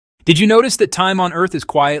Did you notice that time on Earth is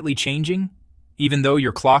quietly changing, even though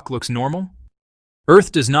your clock looks normal?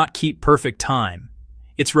 Earth does not keep perfect time.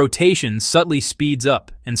 Its rotation subtly speeds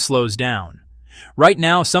up and slows down. Right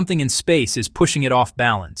now, something in space is pushing it off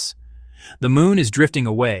balance. The moon is drifting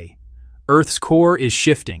away, Earth's core is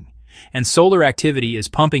shifting, and solar activity is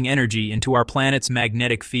pumping energy into our planet's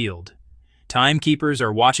magnetic field. Timekeepers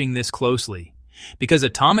are watching this closely, because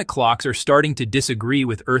atomic clocks are starting to disagree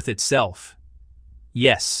with Earth itself.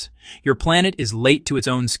 Yes, your planet is late to its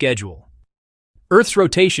own schedule. Earth's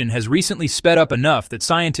rotation has recently sped up enough that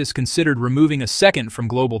scientists considered removing a second from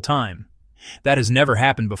global time. That has never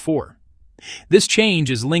happened before. This change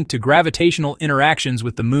is linked to gravitational interactions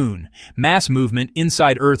with the moon, mass movement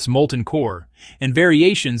inside Earth's molten core, and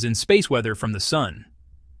variations in space weather from the sun.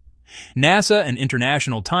 NASA and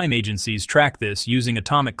international time agencies track this using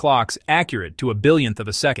atomic clocks accurate to a billionth of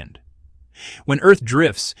a second. When Earth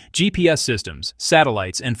drifts, GPS systems,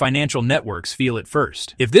 satellites, and financial networks feel it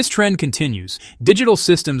first. If this trend continues, digital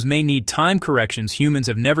systems may need time corrections humans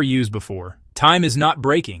have never used before. Time is not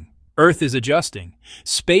breaking. Earth is adjusting.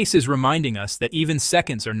 Space is reminding us that even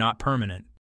seconds are not permanent.